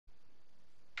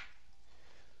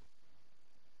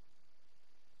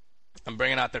I'm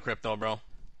bringing out the crypto, bro.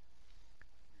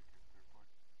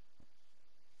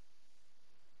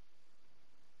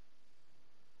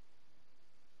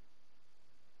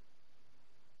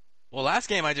 Well, last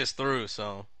game I just threw,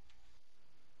 so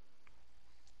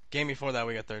game before that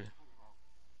we got third.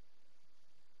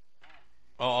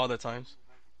 Oh, all the times.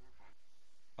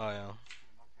 Oh yeah.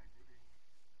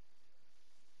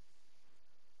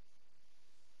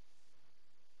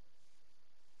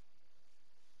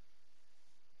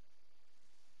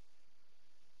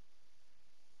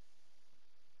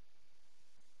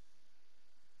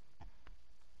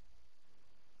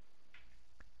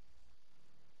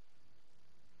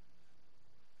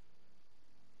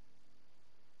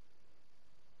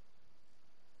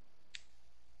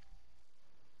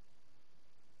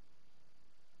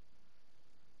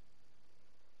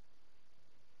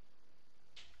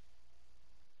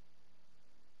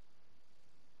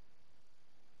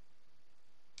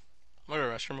 I'm gonna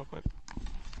go to the restroom real quick.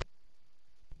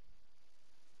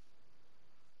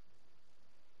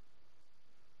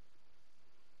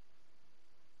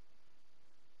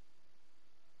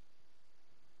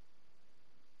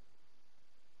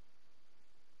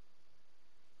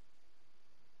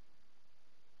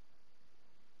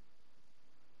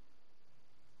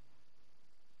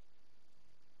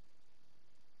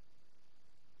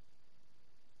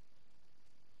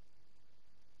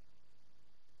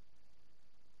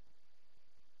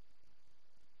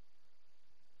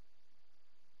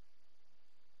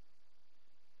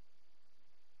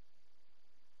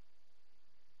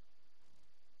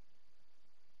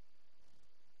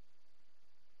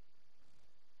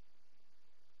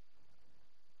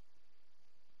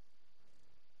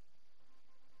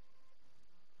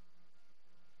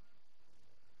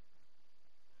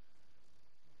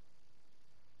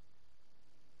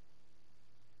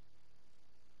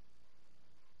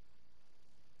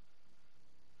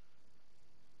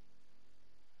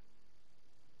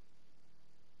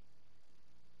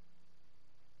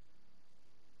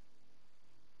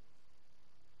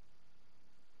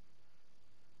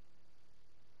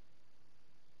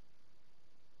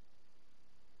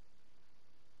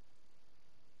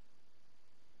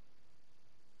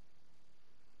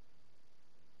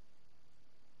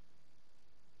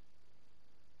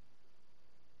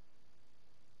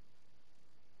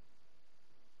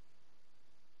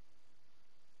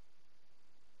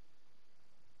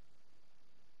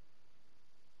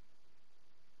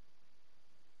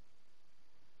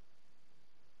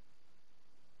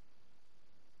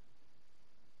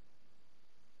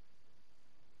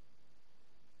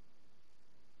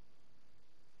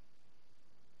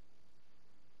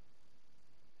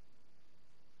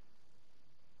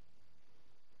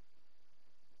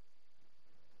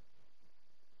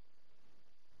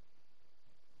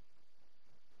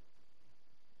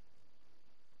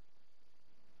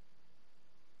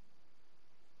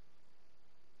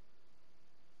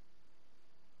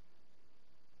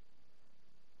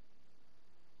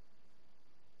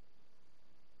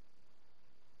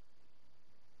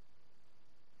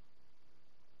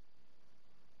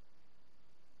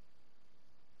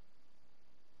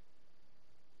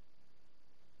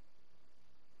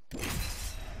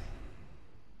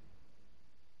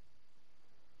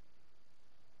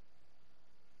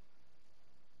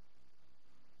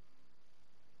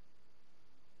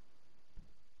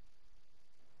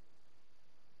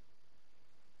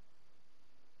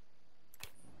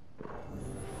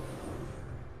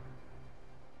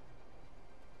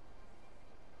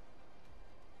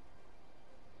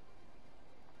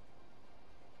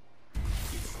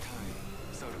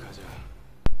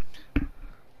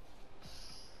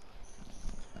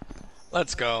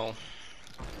 Let's go.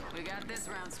 We got this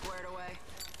round squared away.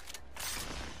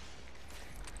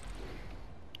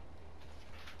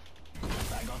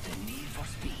 I got the need for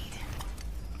speed.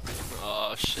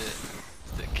 Oh shit.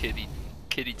 The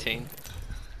kitty chain.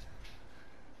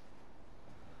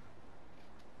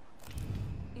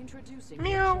 Introducing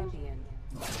Meow. your champion.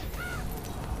 I am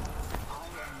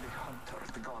the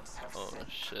hunter the gods have Oh sent.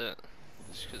 shit.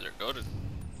 Just because they're goaded.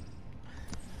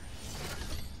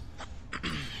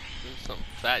 There's some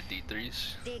fat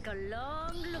D3s. Take a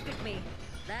long look at me.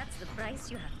 That's the price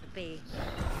you have to pay.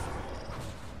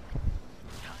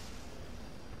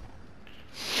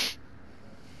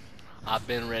 I've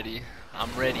been ready.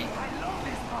 I'm ready.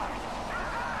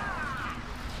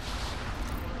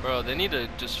 Bro, they need to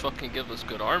just fucking give us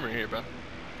good armor here, bro.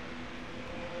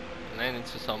 And then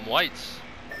into some whites.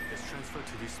 Let's transfer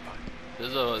to this spot.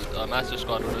 There's a master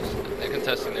squad with us. They're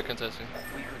contesting, they're contesting.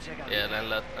 We could check out Yeah, land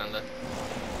left, land left.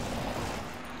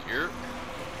 Here.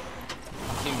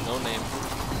 Team no name.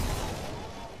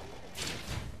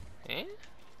 Eh?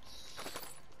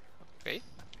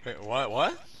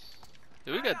 What?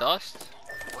 Did we get dust?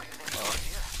 Oh.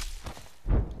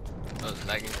 That was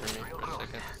lagging for me for a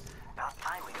second. About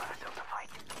time we got ourselves a fight.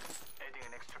 Adding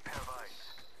an extra pair of eyes.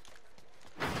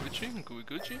 Gucci?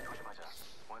 Gucci?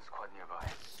 One squad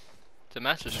nearby. It's a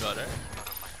master shot, right? Out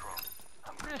of my throne.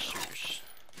 I'm Masters.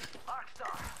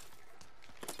 Arcstar.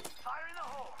 Fire in the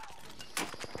hole.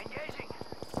 Engaging.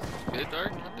 Good,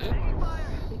 Dark? Good.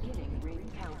 Beginning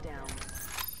ring countdown.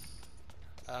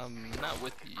 Not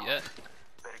with you yet.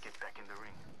 Better get back in the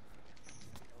ring.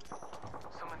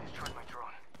 Someone destroyed my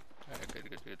drone.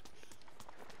 Alright, good.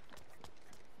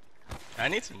 I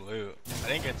need some loot. I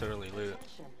didn't get to really loot.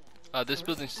 This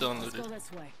building's still Let's go unlooted.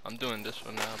 this way. I'm doing this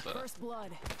one now, but First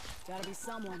blood. Gotta be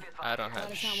someone. I don't have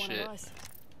Glad it's not one shit. of us.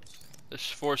 There's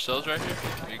 4 cells right here.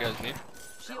 If you guys need.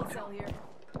 Shield cell here.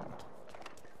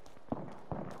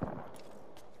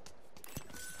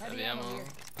 Heavy ammo. here.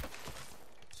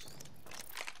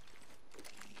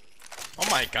 Oh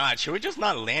my god, should we just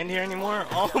not land here anymore?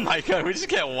 Oh my god, we just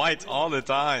get wiped all the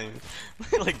time.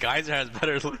 Like Geyser has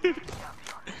better loot. Is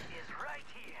right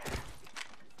here.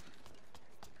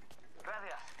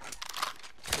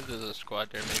 Gracias. There's a squad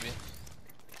there, maybe.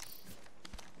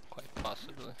 Quite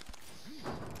possibly.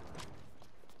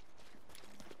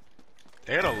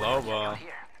 They got a Lobo.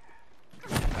 Here.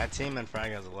 That team in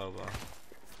Frag has a Lobo.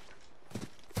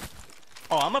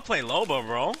 Oh, I'm gonna play Lobo,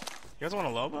 bro. You guys want a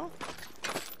Lobo?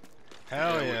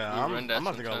 Hell Yeah, yeah, we I'm run that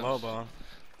about to go sometimes. Lobo. I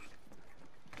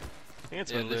think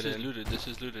it's Yeah, been this is looted. looted. This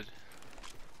is looted.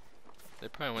 They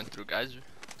probably went through Geyser.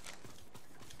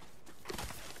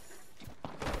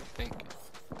 I think.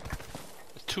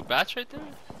 There's 2 bats right there?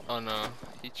 Oh no,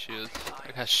 heat shields.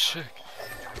 I got shook.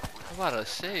 I'm about to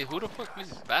say, who the fuck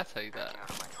uses bats like that?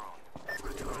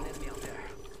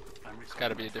 It's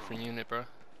gotta be a different unit, bro.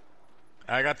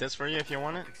 I got this for you if you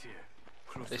want it.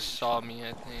 They saw me,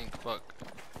 I think. Fuck.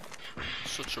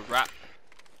 Such a rap.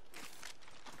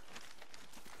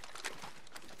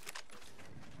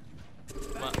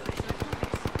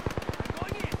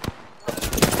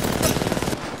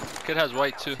 Kid has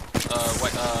white too.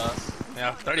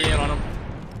 Yeah, 38 on him.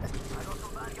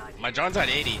 My drone's at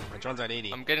 80. My drone's at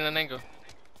 80. I'm getting an angle.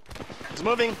 It's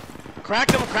moving.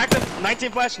 Cracked him,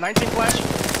 19 flash, 19 flash.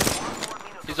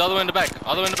 He's all the way in the back.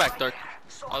 All the way in the back, Dark.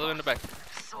 All the way in the back.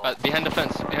 Behind the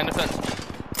fence. Behind the fence.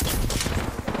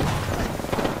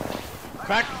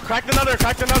 Cracked another.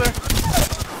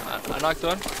 I knocked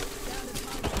one.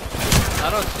 I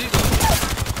don't see them.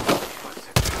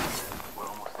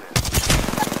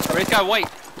 Race got white.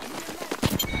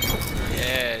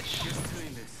 Yes.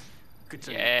 Good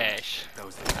job. Yes.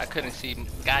 I couldn't see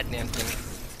goddamn thing.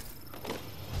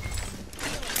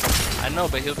 I know,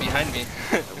 but he'll behind me.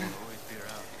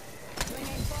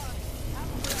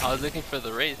 I was looking for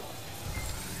the race.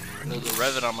 There was a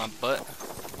Revit on my butt.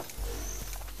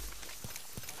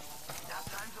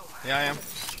 Yeah, I am.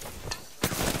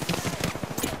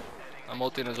 I'm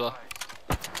ulting as well.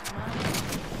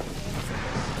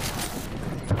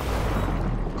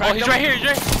 Oh, he's right here, he's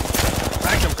right here.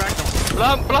 Cracked him.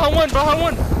 Behind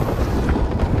one.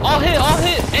 All hit.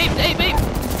 Ape.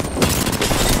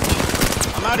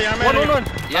 I'm out here, One.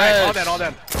 Yes. Yes. All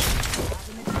dead.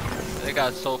 They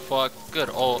got so fucked. Good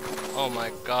ult. Oh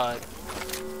my god.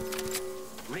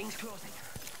 Rings closing.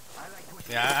 I like what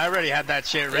Yeah, I already had that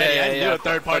shit ready. Yeah, I knew yeah, a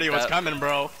third party fuck was that. coming,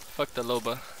 bro. Fuck the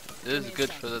Loba. This is good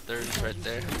for the third right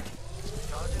there.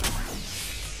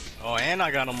 Oh, and I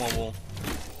got a mobile.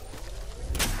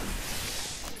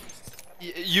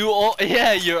 Your ult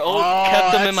Oh,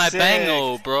 kept them in my that's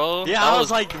bango, bro. Yeah, That I was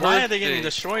like, why are they getting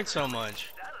perfect. destroyed so much?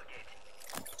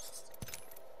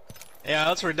 Yeah,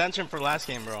 that's redemption for last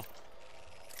game, bro.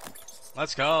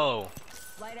 Let's go.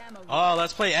 Light ammo. Oh,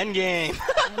 let's play endgame.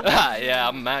 Yeah,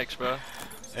 I'm max, bro.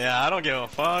 Yeah, I don't give a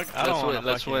fuck. I don't wanna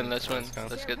Let's fucking- win. go.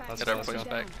 Let's get Let's our go. points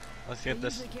back. Let's get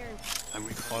this. Usually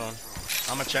carry- Hold on.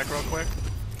 I'm gonna check real quick.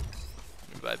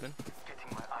 You vibing?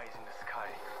 getting my eyes in the sky.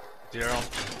 0.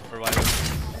 Revival.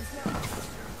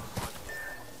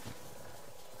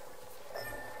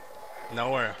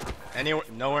 Nowhere.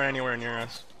 Anywhere near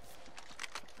us.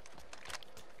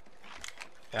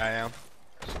 Yeah, I am.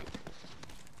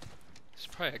 It's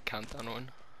probably a countdown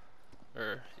one.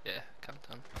 Or, yeah,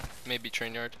 countdown. Maybe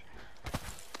train yard.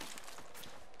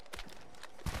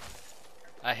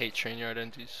 I hate train yard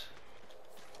NGs.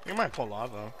 You might pull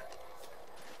lava.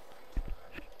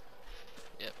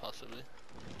 Yeah, possibly.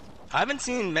 I haven't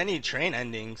seen many train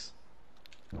endings.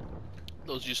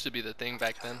 Those used to be the thing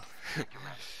back then. Reviewed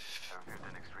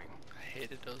the next ring. I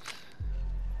hated those.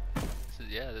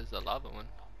 There's a lava one.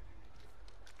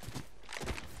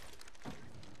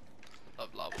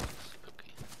 Love lava ones.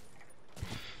 Okay.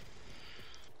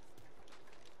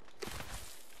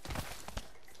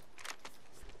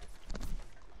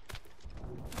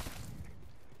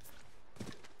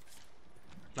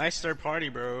 Nice third party,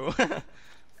 bro.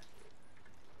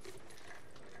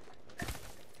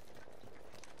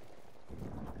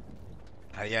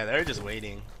 Yeah, they're just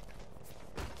waiting.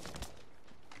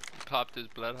 Popped his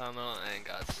bloodhound out and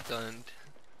got stunned.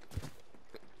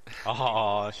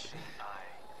 Oh,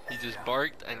 He just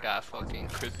barked and got fucking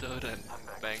cryptoed and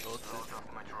bangled. Load off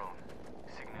my drone.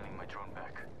 Signaling my drone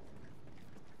back.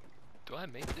 Do I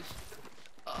make this?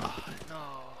 Oh, no.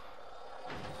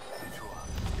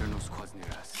 좋아. There are no squads near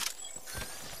us.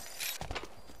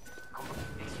 Come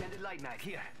on. Extended light mag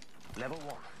here. Level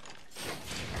 1.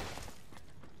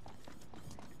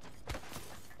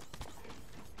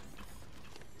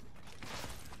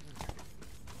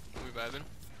 We vibing?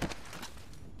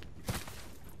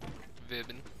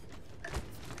 Vibbing.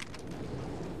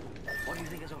 What do you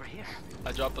think is over here?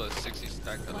 I dropped a 60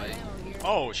 stack of Light light. ammo here.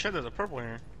 oh shit! There's a purple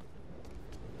here.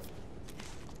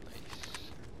 Nice.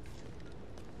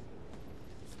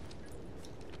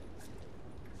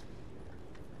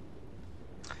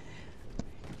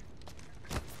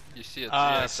 You see a 3x,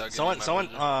 I'll give you Someone,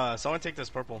 my version. someone take this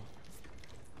purple.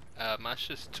 Mine's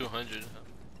just 200.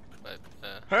 But,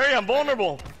 Hurry! I'm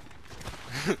vulnerable,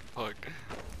 fuck.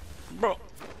 bro.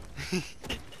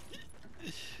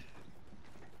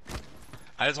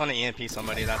 I just want to EMP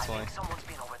somebody. That's why. Someone's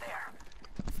been over there.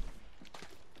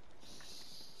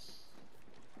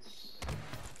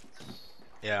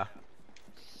 Yeah.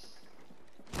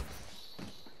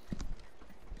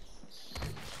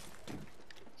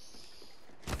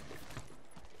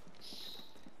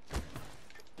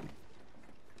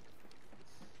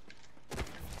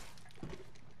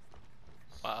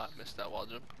 Wow, I missed that wall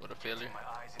jump. What a failure. My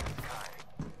eyes in the sky.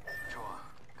 Chua,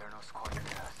 there are no squads near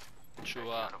us.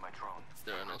 True, Out of my drone.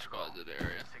 there are no squads in the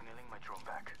area. Signaling my drone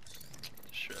back.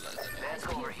 Just realized that. Let's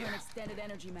go over Here for an here. extended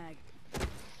energy mag.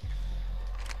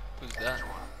 Who's that? Chua,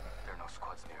 there are no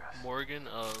squads near us. Morgan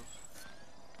of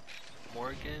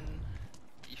Morgan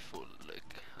Ifulik.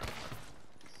 I don't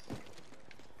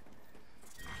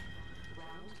know.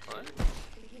 What?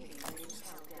 Beginning ring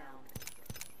countdown.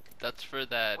 That's for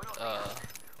that,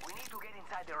 We need to get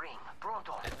inside the ring.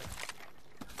 Pronto. Attention.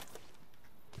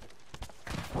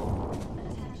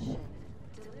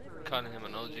 Delivery. calling him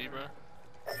an OG, bro.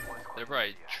 They're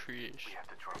probably tree-ish. We have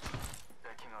to drop.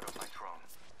 Backing out of my drone.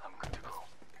 I'm good to go.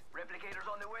 Replicators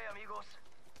on the way, amigos.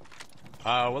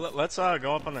 Well, let's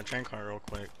go up on the train car real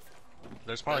quick.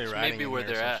 There's probably That's ratting maybe in where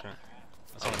here or they're some at. shit.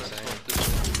 That's what I'm Let's saying. go this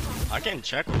way. I can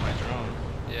check with my drone.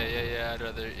 Yeah, I'd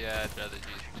rather you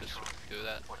just do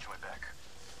that. Watch my back.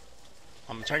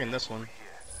 I'm checking this one.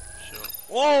 Sure.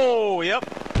 Whoa! Yep.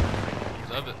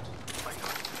 Love it. My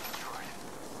drone is destroyed.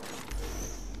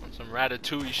 On some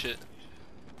Ratatouille shit.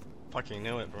 Fucking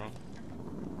knew it, bro.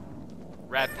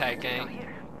 Rat Pack gang.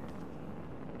 Here.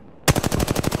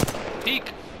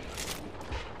 Peek!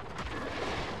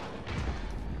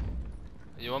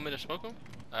 You want me to smoke him?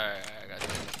 Alright, I got you.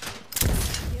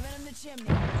 Giving him the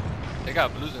chimney. They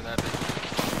got blues in that bitch.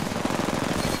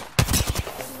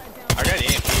 I got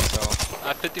EMP, so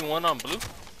I 51 on blue.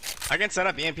 I can set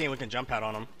up EMP and we can jump pad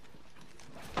on him.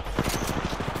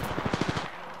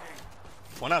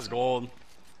 One has gold.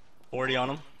 40 on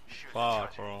him.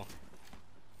 Fuck, bro.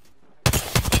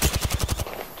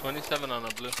 27 on a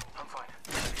blue. I'm fine.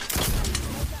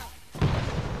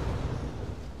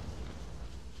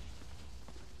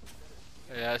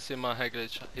 Yeah, I see my head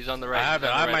glitch. He's on the I right. have he's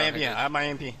it. on I the have my right EMP. on I head have my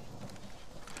EMP. Putting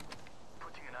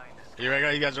an eye in this. You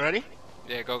ready? You guys ready? glitch.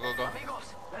 Yeah, go.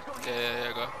 Amigos, let's go.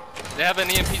 Yeah, go. They have an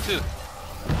EMP too.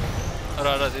 Hold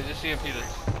on, they just EMP'd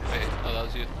us. Wait, oh, that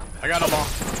was you. I got them all.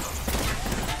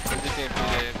 They just EMP'd,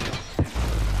 yeah.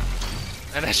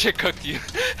 And that shit cooked you. Give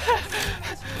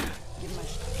him a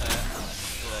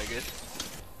Yeah, I guess.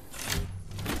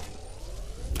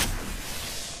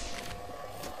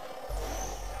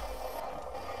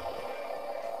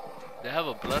 They have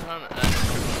a bloodhound and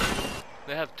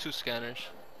they have 2 scanners.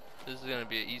 This is gonna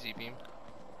be an easy beam.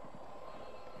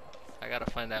 I gotta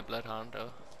find that bloodhound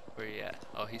though. Where he at?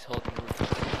 Oh, he's holding the roof.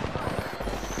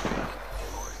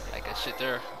 Like that shit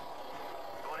there.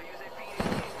 Wanna use a Phoenix?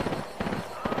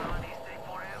 These take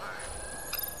forever.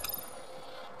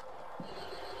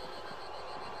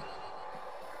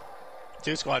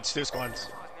 Two squads. Squads near us.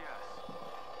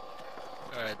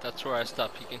 Alright, that's where I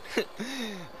stop peeking.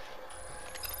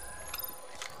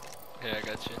 Yeah, I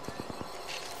got you.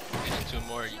 Need 2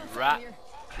 more, you rat.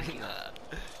 Nah.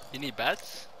 You need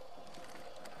bats?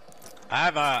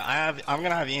 I'm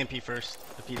gonna have EMP first.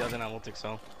 If he doesn't, I won't think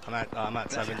so. I'm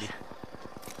at 70.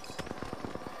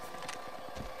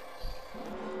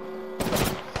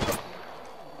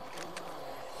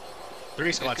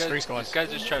 Three squads. This guy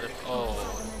just tried to. Oh,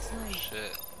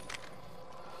 shit.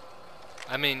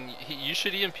 I mean, you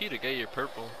should EMP to get your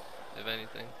purple, if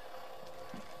anything.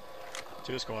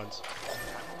 2 squads.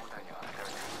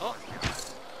 Oh,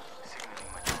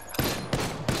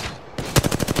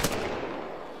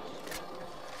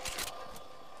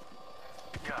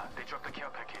 Yeah, they dropped the care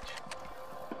package.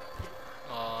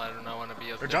 oh, I do not want to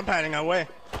be up They're there. jump padding away.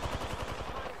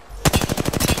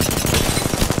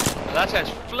 Oh, that guy's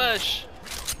flesh.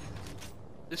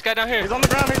 This guy down here. He's on the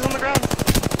ground, he's on the ground.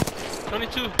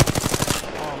 22.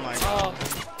 Oh my god.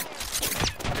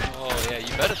 Oh. Oh yeah,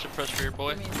 you better suppress for your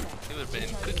boy. He would have been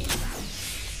cookie.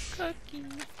 Cookie.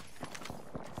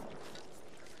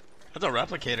 That's a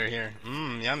replicator here.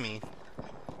 Mmm, yummy.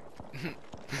 Getting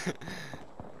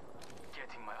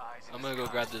my eyes in I'm gonna go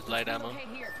grab this light ammo. Okay,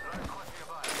 here.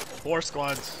 4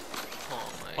 squads.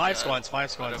 Oh my 5 god. squads, 5 What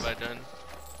squads. have I done?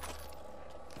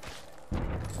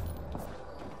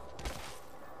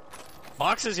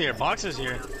 Boxes here, boxes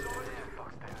here.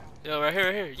 Yo, right here,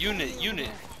 right here. Unit.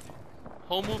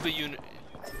 Whole movie unit.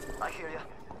 I hear ya.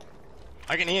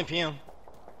 I can EMP him.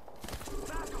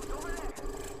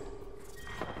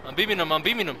 I'm beaming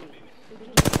him.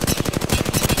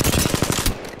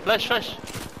 Flash.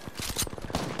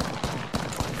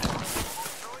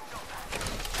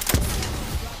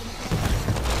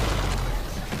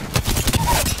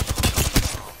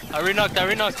 I re-knocked.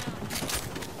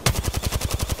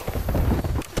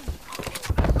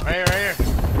 Right here.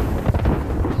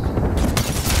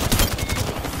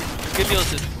 Give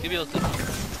me ulti.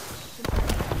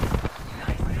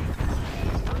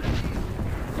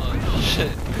 Oh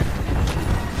shit.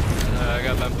 I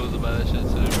got bamboozled by that shit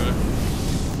too, bro.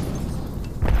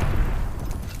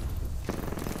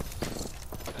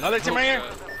 Another team right here.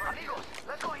 Amigos,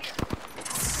 let's go here.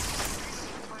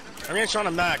 I'm getting shot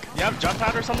in the back. You have jump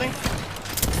pad or something?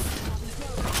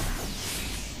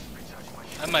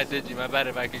 I might digi, my bad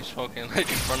if I keep smoking like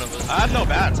in front of us. I have no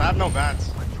bats.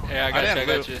 Yeah, I got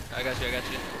didn't you.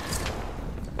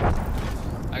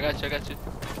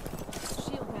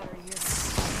 Shield battery here.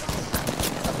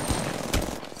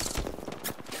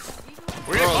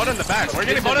 We're getting bought in the back. We're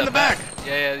getting bought in the back.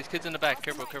 Yeah, these kids in the back.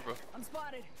 Careful. I'm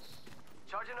spotted.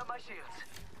 Charging up my shields.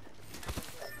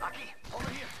 Aki, over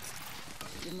here.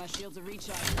 Give my shields a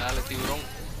recharge. Dale, tiburón.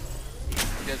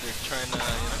 You guys are trying to,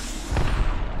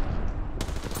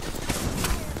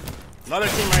 Another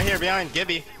team right here behind.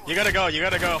 Gibby. You gotta go. You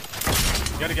gotta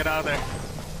get out of there.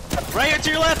 Right here to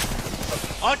your left.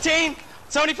 Octane.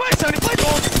 75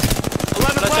 gold.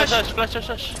 11 flash.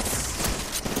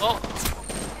 Oh.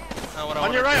 Not what I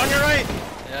On your wanted. right.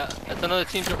 Yeah, that's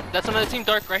another team.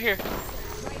 Dark right here.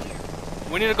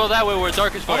 We need to go that way where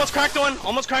dark is going.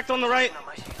 Almost cracked on the right.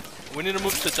 We need to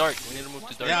move to dark.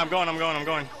 Yeah, I'm going.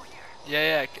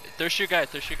 Yeah. There's your guy.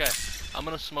 I'm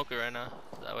gonna smoke it right now.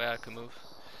 That way I can move.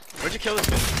 Where'd you kill this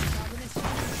guy?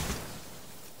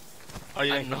 Oh,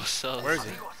 you I didn't know cells. Where is he?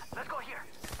 Amigos, let's go here.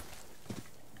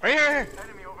 Right here.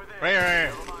 Enemy over there. Right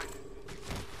here.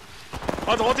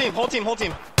 Oh, the whole team.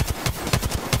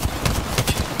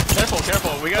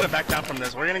 Careful. We gotta back down from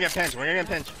this. We're gonna get pinched. Give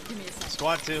me a sec.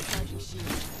 Squad 2. Charging shield.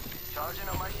 Charging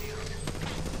up my shields.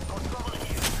 Don't trouble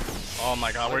here. Oh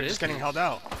my god, we're What just is getting this? held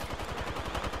out.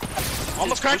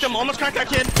 Almost cracked him. Almost cracked that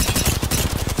kid.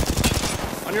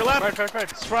 On your left. Right.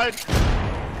 Stride.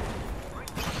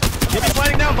 Keep me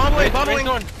fighting down. Bubbling.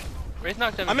 Wraith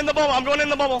knocked him. I'm in the bubble. I'm going in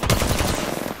the bubble.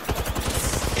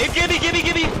 Hey, Gibby.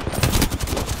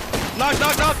 Knock.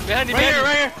 Behind you, Right behind you.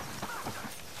 here.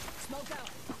 Smoke out.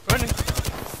 Running.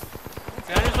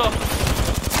 Behind as well.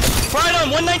 Fried him.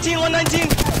 119.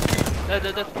 Dead.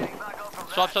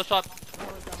 Swap. That was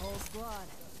the whole squad.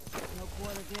 No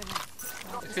quarter given.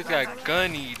 This kid's got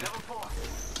gunnied.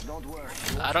 Don't worry.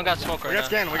 I don't got smoke right We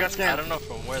got now. scanned. I don't know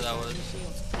from where that was.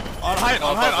 On height. They're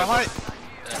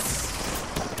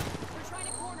trying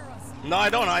to corner us. No, I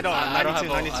don't. I don't have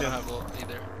 92. I don't have ult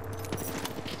either.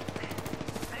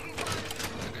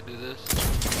 I could do this.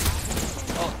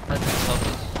 Oh, that dude's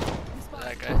helpless.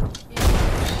 That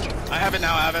guy. I have it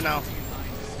now.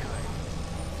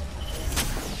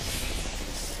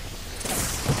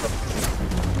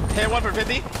 Hey, 1 for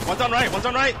 50. One's on right.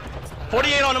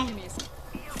 48 on Give him. me a sec.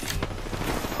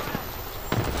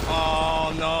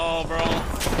 Oh no, bro.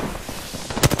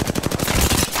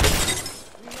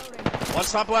 Reloading. One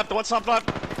stop left.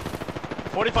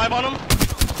 45 on him.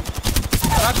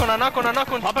 Knock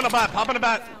one. Pop in a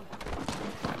bat.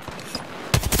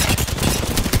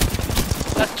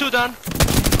 That's 2 down.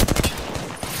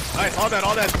 Nice, all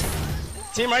dead.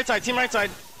 Team right side.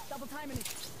 Double timing it.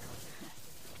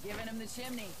 Giving him the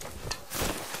chimney.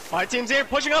 5 teams here,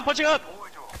 pushing up.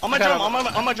 On my drum. I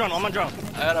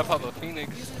gotta pop a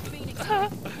phoenix. Using the phoenix.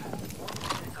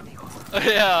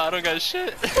 Yeah, I don't got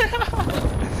shit.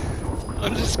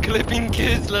 I'm just clipping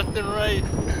kids left and right.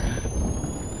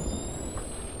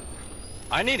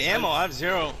 I need ammo. I have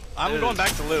 0. I'm Dude. going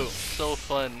back to loot. So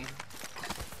fun.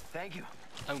 Thank you.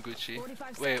 I'm Gucci.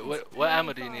 45 Wait, seconds. what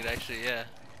ammo do you need actually? Yeah.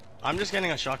 I'm just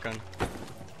getting a shotgun.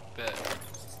 Bet.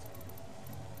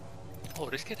 Oh,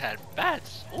 this kid had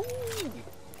bats. Ooh.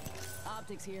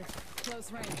 Optics here.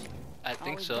 Close range. I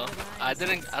think Always so. better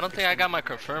than I don't think I got my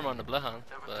confirm on the Bloodhound,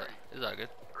 but it's all good.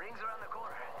 Rings around the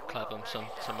corner. Clap him some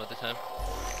other time.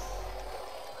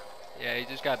 Yeah, he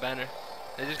just got banner.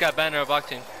 They just got banner of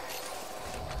Octane.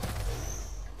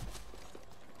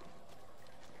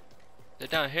 They're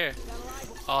down here.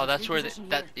 Oh, that's where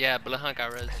yeah, Bloodhound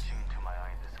got res. Into my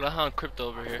eyes. Bloodhound crypto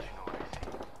over here.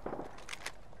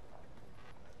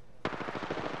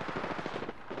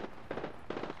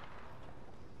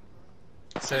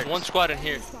 There's 6. one squad in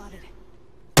here. Spotted.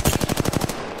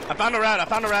 I found a rat. I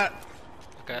found a rat.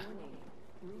 Okay.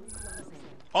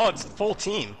 Oh, it's a full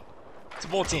team. It's a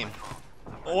full team.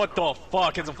 What the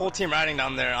fuck? It's a full team riding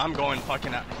down there. I'm going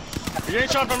fucking out. You're getting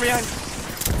shot from behind.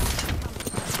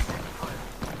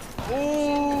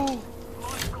 Ooh.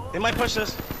 They might push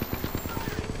this.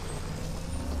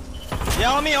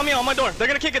 Yeah, on me, on my door. They're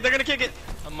gonna kick it. They're gonna kick it.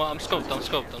 I'm scoped. I'm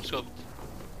scoped.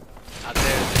 Out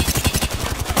there.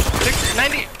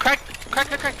 690. Crack.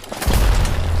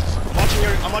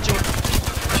 I'm watching you.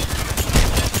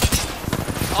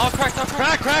 Oh, cracked.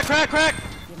 Crack. Give my shields a recharge.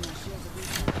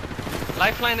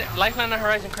 Lifeline on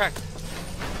horizon crack.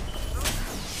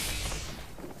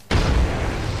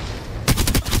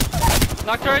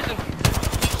 Knocked horizon.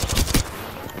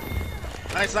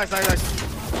 Nice.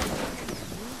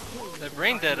 The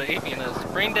brain dead aping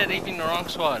us. Brain dead aping the wrong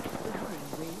squad.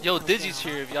 Yo, Dizzy's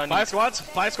here if y'all need. 5 squads.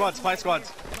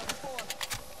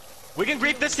 We can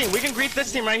grief this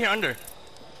team. Right here under.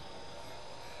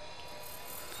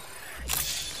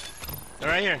 They're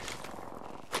right here.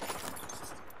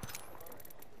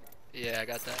 Yeah, I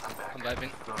got that. I'm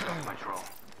vibing. Patrol.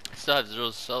 Still have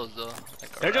 0 cells though.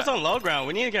 Like a They're just rat. on low ground.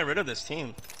 We need to get rid of this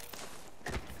team.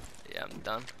 Yeah, I'm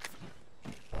done.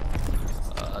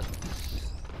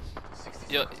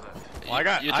 Yo, Well, I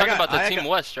got- you're I talking got- about the I team got-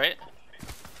 west, right?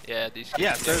 Yeah, these.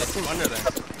 Yeah, there's a team under there.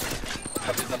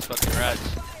 These fucking rats.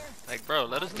 Like, bro,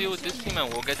 let us deal with this team and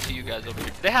we'll get to you guys over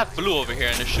here. They have blue over here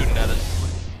and they're shooting at us.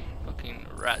 Fucking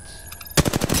rats.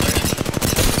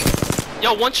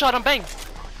 Yo, one shot on bang.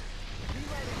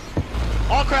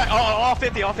 All crack. All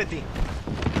 50.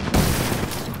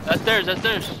 That's theirs.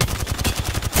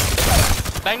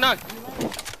 Bang knock.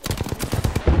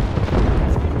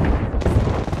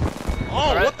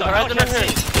 Oh, what the hell? Horizon Can't right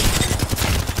here.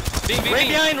 see. Beam.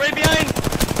 Right behind.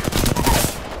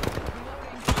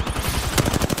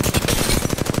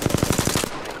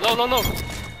 Low.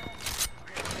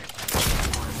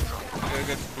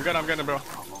 Good. I'm good, bro.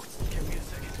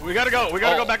 We gotta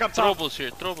go back up top. Throwables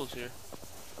here.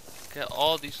 Get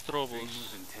all these throwables.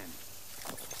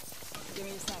 Give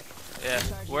me a sec. Yeah.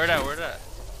 Where that?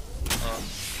 Oh.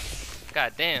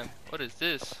 God damn. What is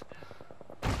this?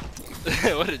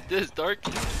 What is this, Dark?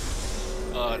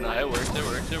 Oh no, it works. I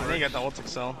need to get the ult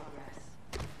excel.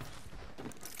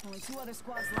 Only 2 other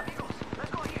squads left.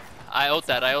 I ult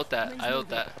that.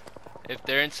 If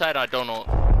they're inside, I don't ult.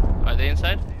 Are they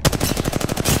inside?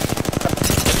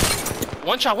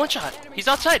 One shot. He's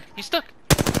outside. He's stuck.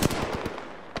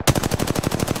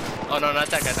 Oh no, not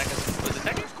that guy. Was it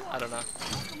that guy? I don't know.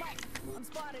 I'm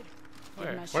spotted.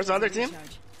 Where? Where's the other team?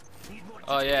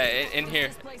 Oh yeah, in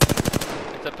here.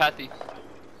 It's a pathy.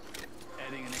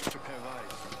 Adding an extra pair of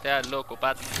eyes. Yeah, local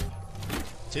pathy.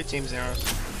 2 team zeros.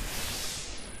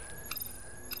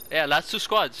 Yeah, last 2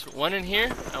 squads. One in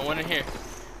here and one in here.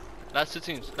 Last two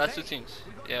teams.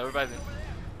 Yeah, we're vibing.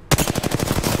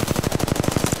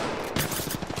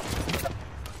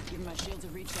 Give my shields a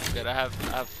recharge. Good, I have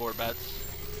 4 bats.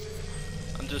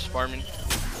 I'm just farming.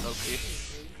 Okay.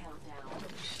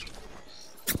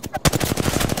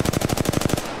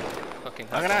 Fucking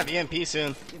I'm gonna have EMP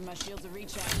soon. Give my shields a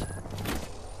recharge.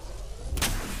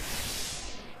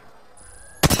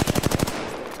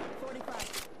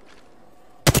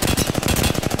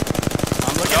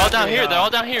 I'm looking They're all at down the, here. They're all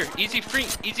down here. Easy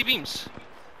beams.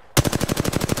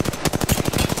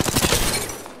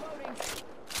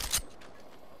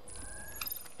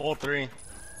 Full 3.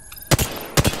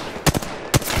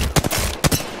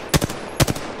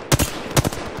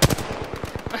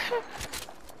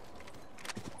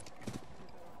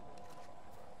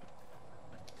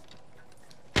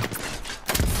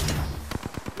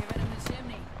 Give it in the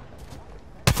chimney.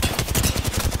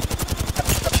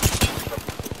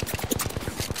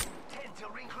 Till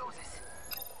ring closes.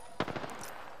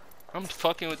 I'm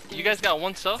fucking with you guys. Got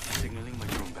one cell? Signaling my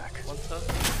drone back. One cell?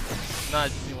 Nah, I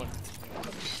just need one.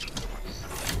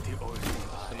 The oil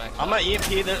The max I'm out. at EMP.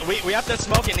 We have to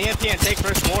smoke an EMP and take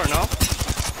first floor, no?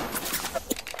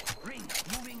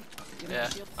 Yeah,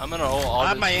 I'm gonna hold all I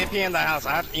have this. my EMP in that house.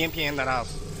 I have EMP in that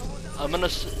house. I'm gonna.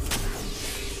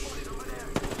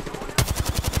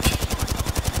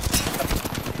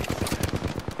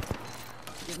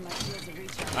 Give my shields a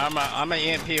recharge. I'm at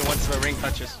EMP once the ring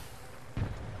touches.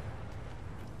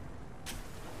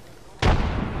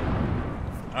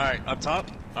 Alright, up top?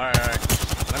 Alright,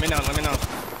 alright. Let me know, let me know.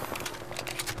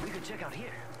 We could check out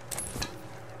here.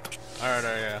 Alright,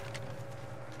 alright, yeah.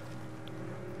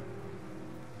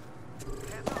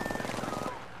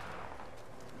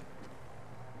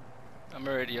 I'm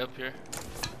already up here.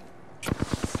 Come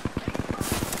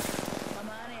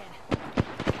on in.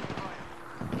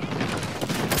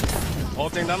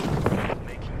 Holding them.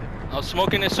 I was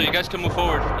smoking it so you guys can move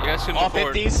forward. You guys can move All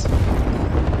forward. 50s.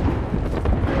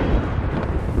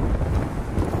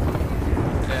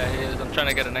 Yeah, he is. I'm trying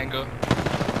to get an angle.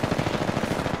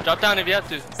 Drop down if you have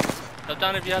to. Drop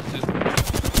down if you have to.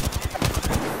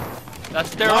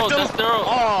 That's their Knocked ult. him. That's their ult.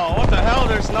 Oh, what the hell?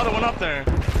 There's another one up there.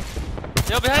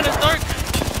 Yo, behind us, Dark.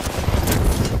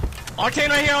 Octane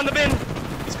right here on the bin.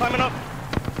 He's climbing up.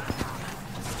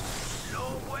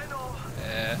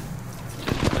 Yeah.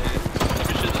 Let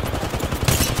me shoot them.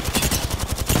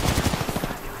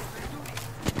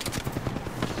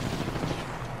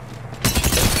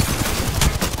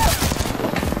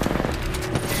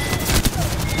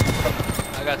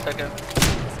 I got second.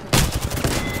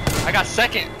 I got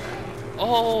second.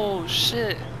 Oh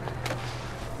shit.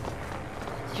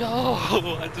 Yo,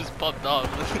 I just popped off.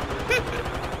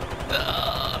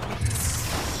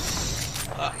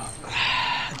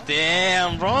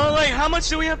 Damn, bro. Like, how much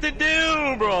do we have to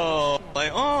do, bro?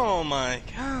 Like, oh my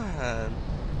god.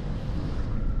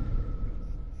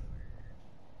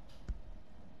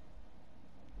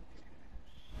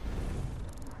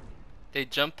 They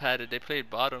jump padded. They played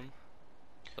bottom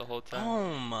the whole time.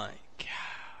 Oh my god.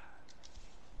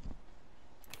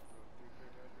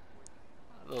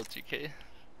 Little GK.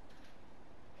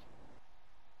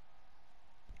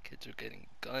 Kids are getting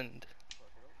gunned.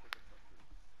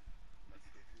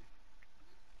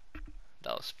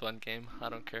 That was a fun game. I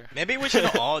don't care. Maybe we should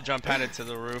all jump padded to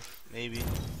the roof. Maybe.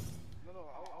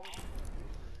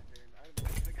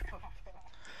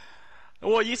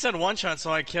 Well, you said one shot,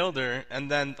 so I killed her, and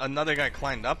then another guy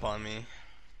climbed up on me.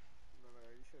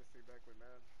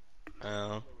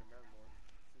 Oh.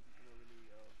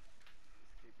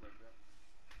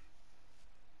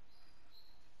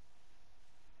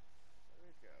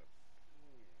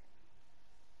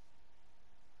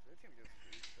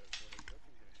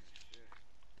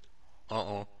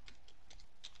 Uh-oh.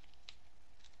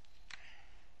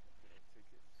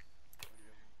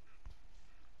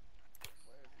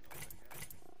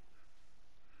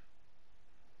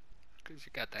 Cause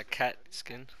you got that cat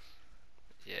skin.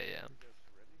 Yeah, yeah.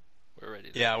 We're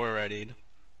ready. Yeah, we're ready.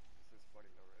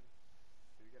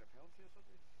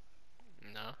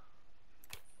 No.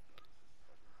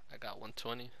 I got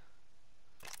 120.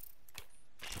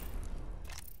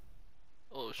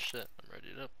 Oh shit, I'm ready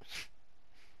up.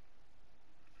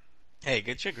 Hey,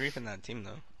 get your grief in that team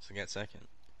though, so get second.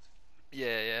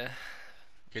 Yeah, yeah.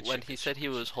 Good When shit, he good said shit, he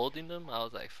good was shit. holding them, I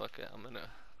was like, fuck it, I'm gonna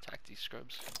attack these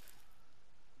scrubs.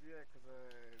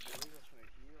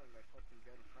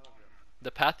 The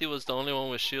Pathy was the only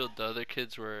one with shield. The other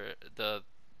kids were the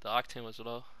Octane was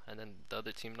low, and then the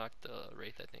other team knocked the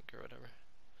Wraith, I think, or whatever.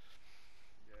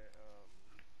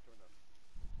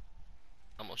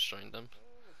 Almost joined them.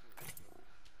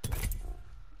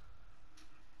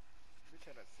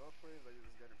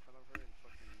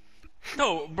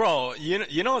 No, bro,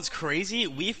 you know what's crazy?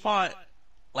 We fought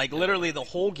like literally the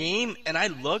whole game, and I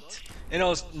looked, and it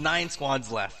was 9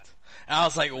 squads left. And I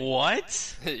was like,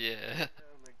 what? Yeah.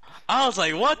 I was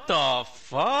like, what the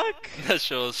fuck? That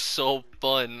show was so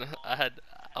fun.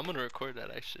 I'm gonna record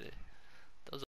that actually.